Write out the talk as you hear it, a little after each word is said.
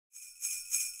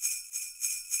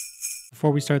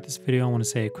Before we start this video, I want to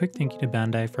say a quick thank you to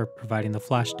Bandai for providing the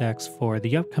flash decks for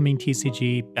the upcoming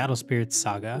TCG Battle Spirits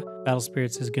Saga. Battle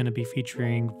Spirits is going to be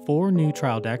featuring 4 new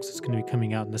trial decks. It's going to be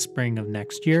coming out in the spring of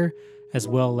next year, as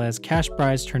well as cash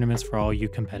prize tournaments for all you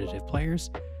competitive players.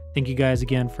 Thank you guys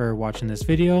again for watching this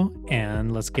video,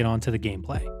 and let's get on to the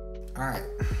gameplay. Alright,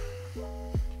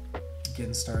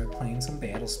 getting started playing some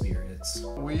Battle Spirits.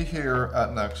 We here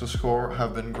at Nexus Corps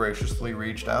have been graciously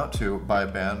reached out to by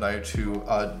Bandai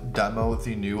to demo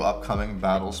the new upcoming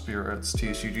Battle Spirits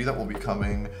TCG that will be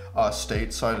coming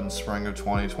stateside in spring of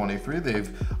 2023.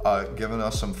 They've given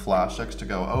us some flash decks to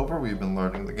go over. We've been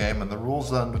learning the game and the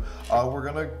rules, and we're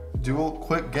gonna do a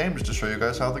quick game just to show you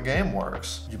guys how the game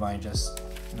works. Would you mind just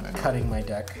cutting my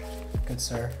deck, good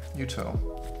sir? You too.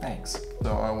 Thanks.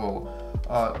 So I will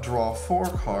draw 4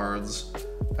 cards,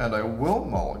 and I will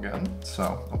mulligan. So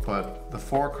I'll put the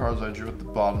 4 cards I drew at the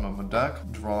bottom of my deck,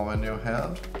 draw my new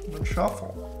hand, and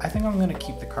shuffle. I think I'm gonna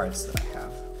keep the cards that I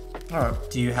have. Alright.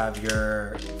 Do you have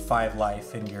your 5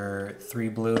 life and your 3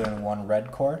 blue and 1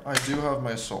 red core? I do have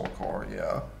my soul core,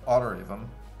 yeah. Odd or even?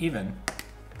 Even.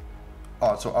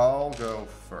 So I'll go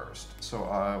first. So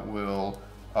I will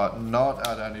not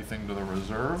add anything to the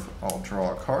reserve. I'll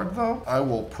draw a card though. I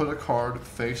will put a card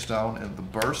face down in the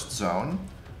burst zone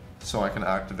so I can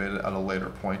activate it at a later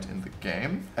point in the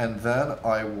game. And then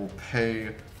I will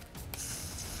pay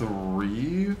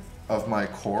 3 of my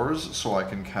cores so I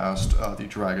can cast the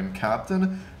Dragon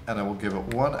Captain, and I will give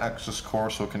it 1 Nexus Corps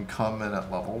so it can come in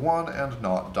at level 1 and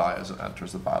not die as it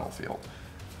enters the battlefield.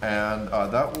 And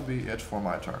that will be it for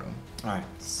my turn. Alright,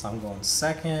 so I'm going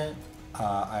second.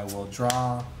 I will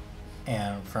draw,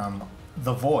 and from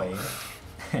the void,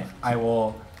 I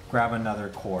will grab another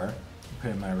core,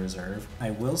 put in my reserve.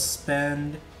 I will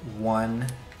spend 1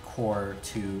 core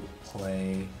to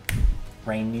play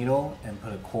Rain Needle and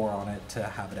put a core on it to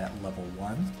have it at level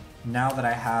 1. Now that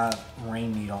I have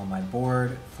Rain Needle on my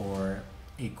board for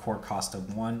a core cost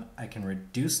of 1, I can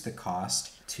reduce the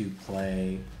cost to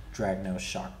play Dragnos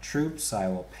Shock Troops. So I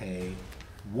will pay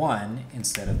 1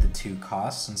 instead of the 2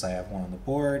 costs since I have 1 on the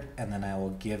board, and then I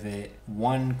will give it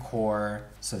 1 core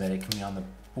so that it can be on the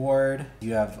board.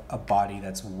 You have a body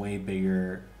that's way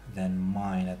bigger than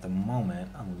mine at the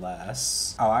moment,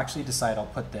 unless I'll actually decide I'll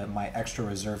put my extra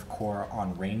reserve core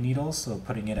on Rain Needle, so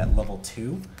putting it at level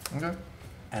 2. Okay.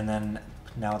 And then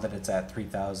now that it's at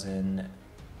 3000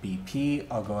 BP,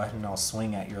 I'll go ahead and I'll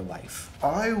swing at your life.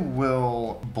 I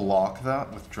will block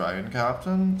that with Dragon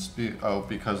Captain,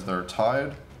 because they're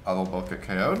tied. They'll both get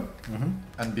KO'd.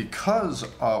 And because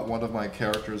one of my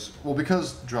characters,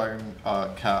 because Dragon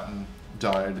Captain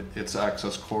died, its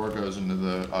access core goes into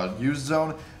the used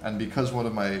zone, and because one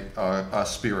of my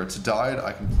spirits died,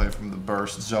 I can play from the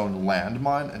burst zone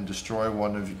landmine and destroy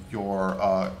one of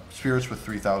your spirits with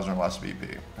 3000 or less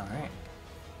BP. Alright.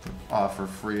 For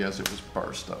free as it was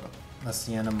burst of it. That's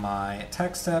the end of my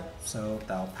attack step, so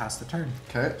that'll pass the turn.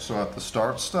 Okay, so at the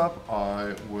start step,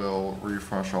 I will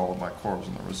refresh all of my cores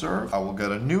in the reserve. I will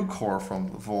get a new core from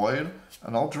the void,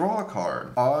 and I'll draw a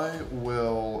card. I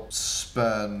will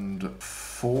spend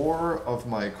 4 of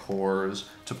my cores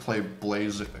to play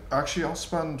Blazing. Actually,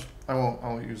 I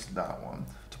won't use that one.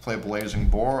 To play Blazing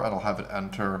Boar, and I'll have it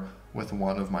enter with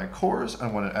 1 of my cores,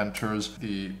 and when it enters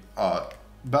the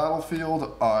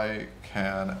battlefield, I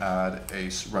can add a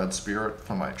red spirit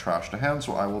from my trash to hand,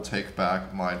 so I will take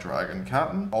back my Dragon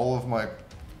Captain. All of my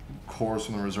cores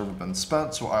from the reserve have been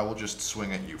spent, so I will just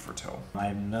swing at you for 2. I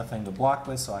have nothing to block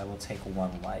with, so I will take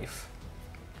 1 life.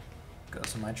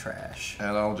 Goes in my trash.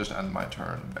 And I'll just end my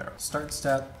turn there. Start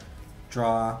step,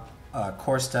 draw.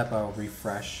 Core step, I will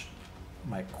refresh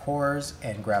my cores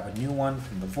and grab a new one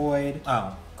from the void.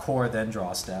 Core then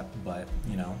draw step, but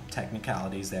you know,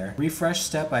 technicalities there. Refresh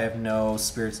step, I have no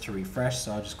spirits to refresh,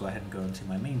 so I'll just go ahead and go into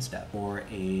my main step. For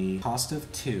a cost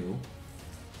of 2,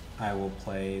 I will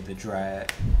play the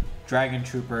Dragon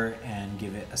Trooper and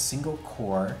give it a single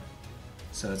core,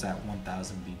 so it's at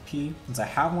 1000 BP. Since I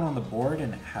have 1 on the board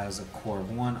and it has a core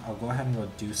of 1, I'll go ahead and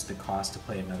reduce the cost to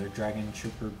play another Dragon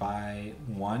Trooper by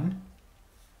 1.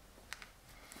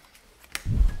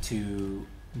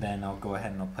 Then I'll go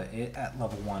ahead and I'll put it at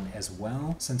level 1 as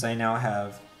well. Since I now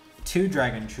have 2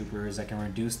 Dragon Troopers, I can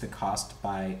reduce the cost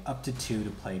by up to 2 to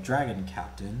play Dragon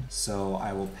Captain. So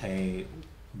I will pay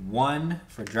 1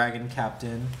 for Dragon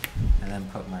Captain and then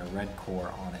put my red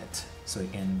core on it so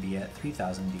it can be at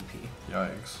 3000 DP.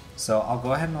 Yikes. So I'll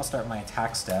go ahead and I'll start my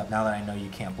attack step. Now that I know you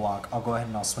can't block, I'll go ahead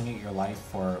and I'll swing at your life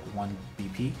for 1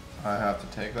 BP. I have to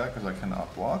take that because I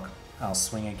cannot block. I'll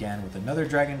swing again with another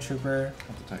Dragon Trooper.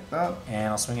 Have to take that. And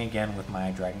I'll swing again with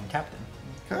my Dragon Captain.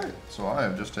 Okay, so I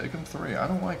have just taken 3. I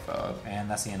don't like that. And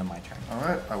that's the end of my turn.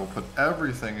 Alright, I will put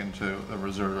everything into the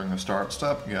reserve during the start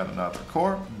step, get another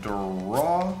core,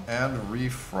 draw, and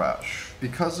refresh.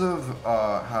 Because of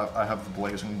I have the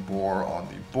Blazing Boar on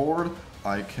the board,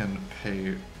 I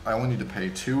only need to pay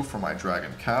 2 for my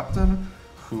Dragon Captain,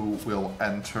 who will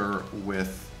enter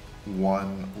with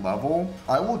 1 level.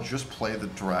 I will just play the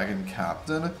Dragon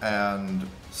Captain and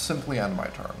simply end my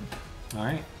turn.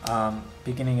 Alright,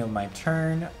 beginning of my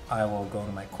turn, I will go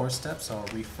to my core steps. I'll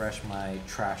refresh my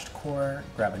trashed core,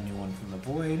 grab a new one from the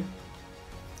void,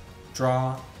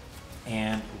 draw,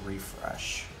 and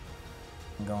refresh.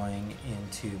 I'm going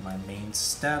into my main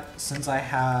step. Since I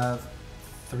have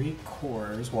 3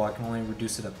 cores, well, I can only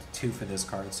reduce it up to 2 for this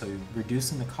card, so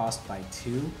reducing the cost by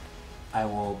 2, I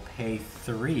will pay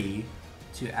 3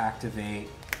 to activate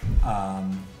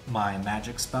my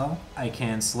magic spell. I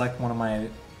can select one of my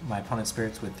opponent's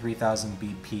spirits with 3000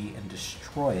 BP and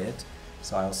destroy it.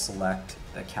 So I'll select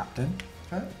the captain.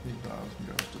 Okay,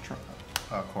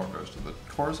 core goes to the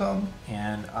core zone.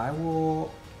 And I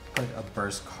will put a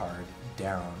burst card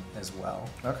down as well.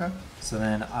 Okay. So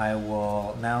then I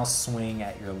will now swing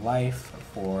at your life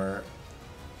for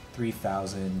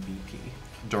 3000 BP.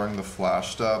 During the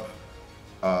flash step,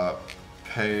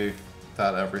 pay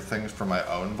that everything's for my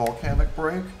own volcanic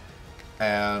break,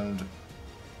 and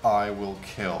I will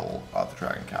kill the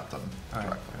Dragon Captain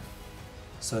directly. Right.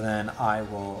 So then I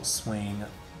will swing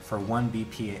for 1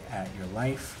 BP at your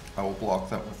life. I will block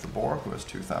that with the boar, who has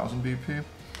 2000 BP.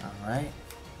 Alright.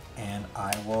 And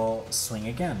I will swing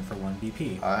again for 1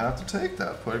 BP. I have to take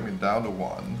that, putting me down to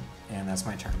 1. And that's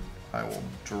my turn. I will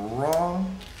draw,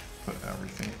 put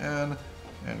everything in,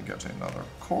 and get another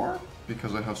core,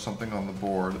 because I have something on the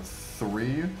board.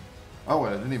 3. Oh,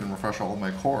 I didn't even refresh all of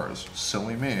my cores.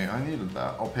 Silly me, I needed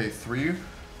that. I'll pay 3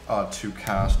 to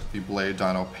cast the Blade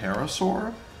Dino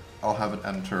Parasaur. I'll have it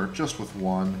enter just with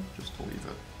 1, just to leave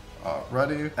it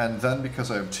ready. And then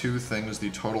because I have 2 things, the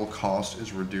total cost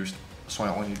is reduced, so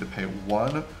I only need to pay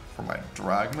 1 for my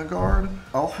Dragnagard.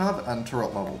 I'll have enter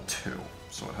at level 2,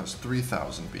 so it has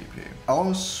 3000 BP.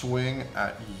 I'll swing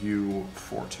at you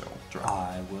for 2.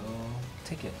 I will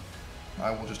take it. I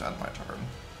will just end my turn.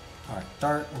 Alright,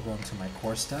 dart, we'll go into my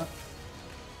core step,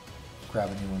 grab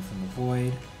a new one from the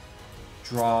void,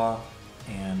 draw,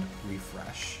 and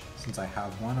refresh. Since I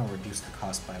have 1, I'll reduce the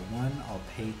cost by 1. I'll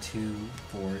pay 2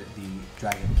 for the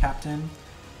Dragon Captain.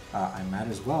 I might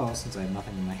as well, since I have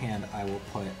nothing in my hand, I will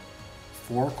put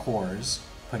 4 cores,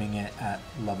 putting it at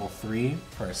level 3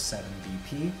 for a 7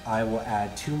 BP. I will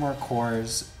add 2 more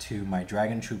cores to my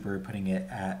Dragon Trooper, putting it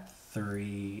at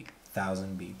 3000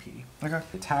 BP. Okay.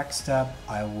 Attack step,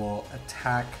 I will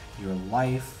attack your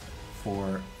life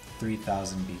for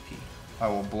 3000 BP. I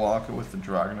will block it with the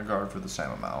Dragnagard for the same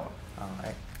amount.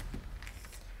 Alright.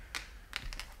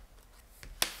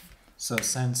 So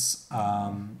since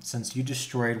you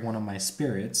destroyed one of my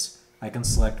spirits, I can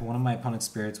select one of my opponent's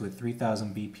spirits with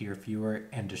 3000 BP or fewer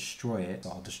and destroy it.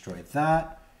 So I'll destroy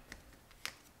that.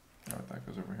 Alright, that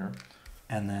goes over here.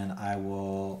 And then I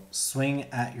will swing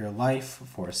at your life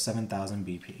for 7000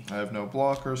 BP. I have no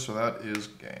blockers, so that is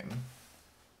game.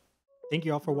 Thank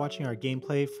you all for watching our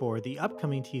gameplay for the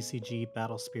upcoming TCG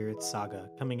Battle Spirits Saga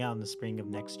coming out in the spring of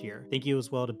next year. Thank you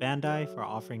as well to Bandai for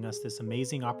offering us this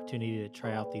amazing opportunity to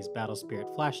try out these Battle Spirit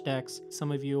flash decks.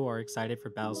 Some of you are excited for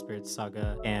Battle Spirits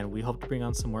Saga, and we hope to bring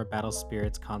on some more Battle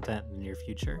Spirits content in the near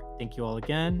future. Thank you all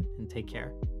again, and take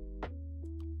care.